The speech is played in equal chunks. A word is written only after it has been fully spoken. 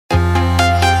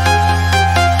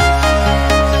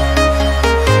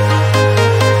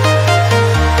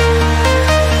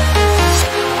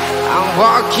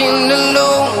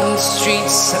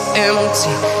streets are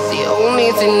empty. The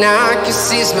only thing I can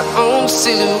see is my own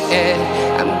silhouette.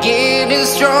 I'm getting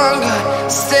stronger,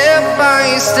 step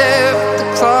by step. The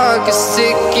clock is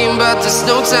ticking, but there's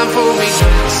no time for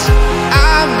regrets.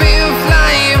 I've been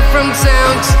flying from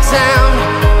town to town,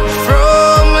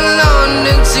 from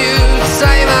London to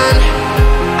Taiwan.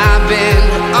 I've been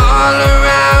all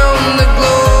around the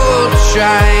globe,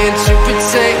 trying to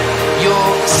protect your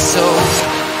soul.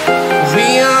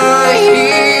 We are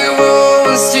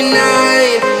heroes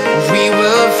tonight. We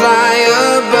will fly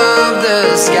above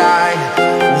the sky.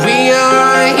 We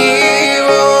are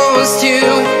heroes tonight.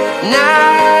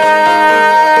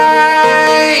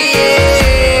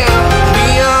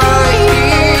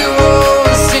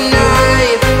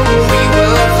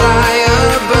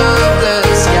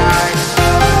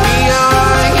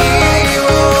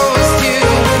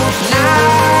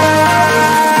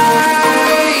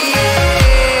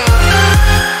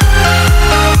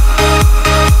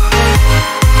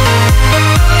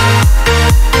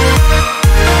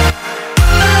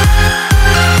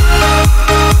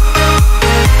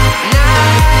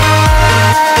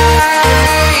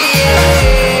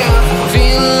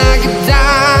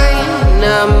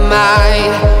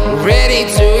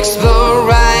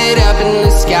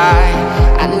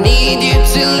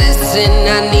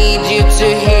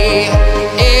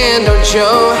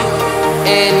 Show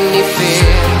any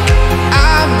fear.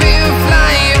 I've been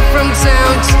flying from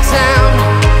town to town,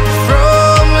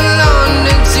 from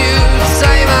London to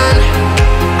Taiwan.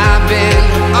 I've been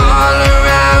all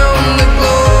around the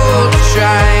globe,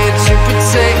 trying to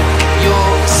protect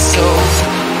your soul.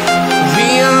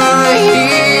 We are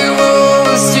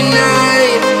heroes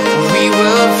tonight. We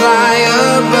will fly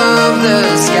above the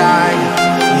sky.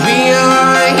 We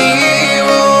are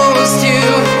heroes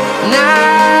tonight.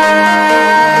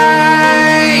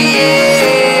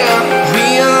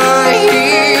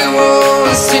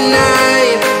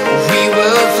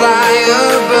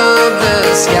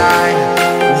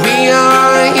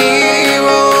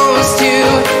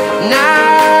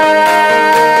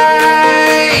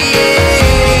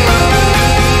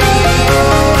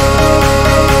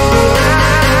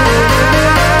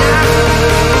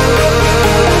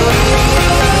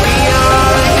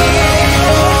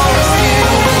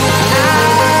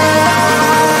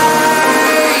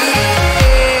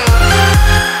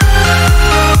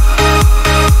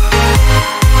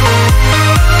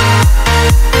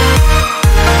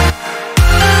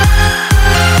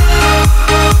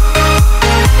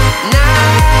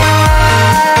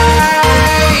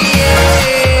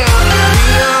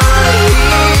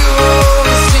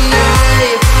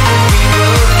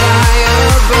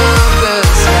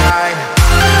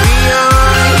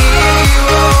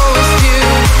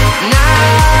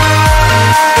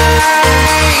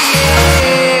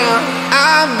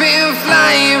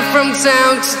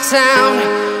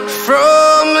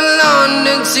 From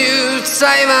London to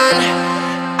Taiwan,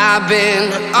 I've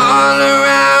been all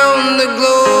around the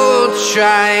globe,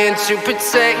 trying to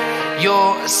protect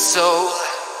your soul.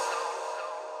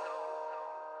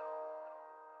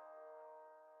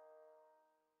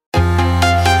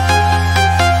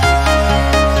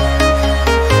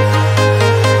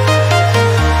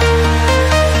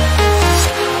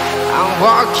 I'm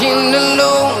walking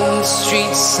alone, the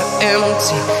streets are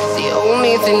empty. The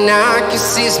only thing I can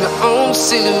see is my own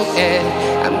silhouette.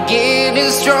 I'm getting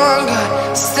stronger,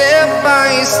 step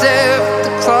by step.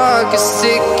 The clock is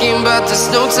ticking, but there's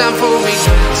no time for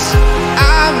regrets.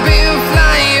 I've been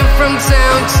flying from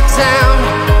town to town,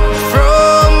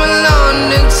 from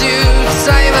London to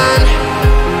Taiwan.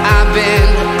 I've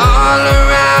been all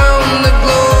around the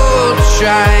globe,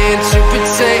 trying to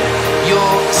protect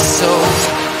your soul.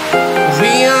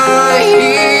 We are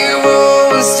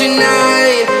heroes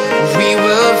tonight. We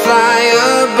will fly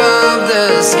above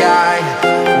the sky.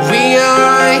 We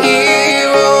are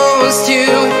heroes tonight.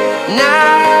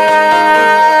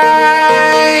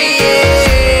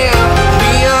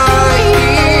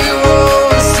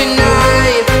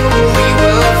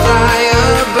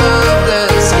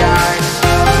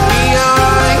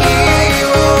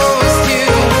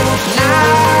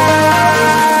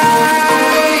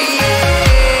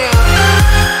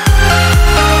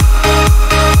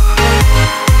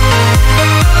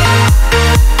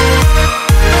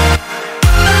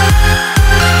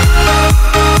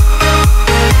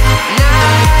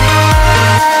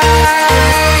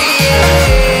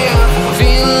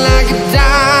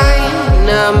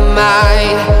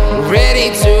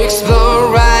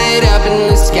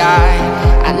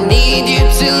 I need you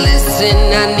to listen,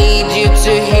 I need you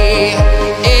to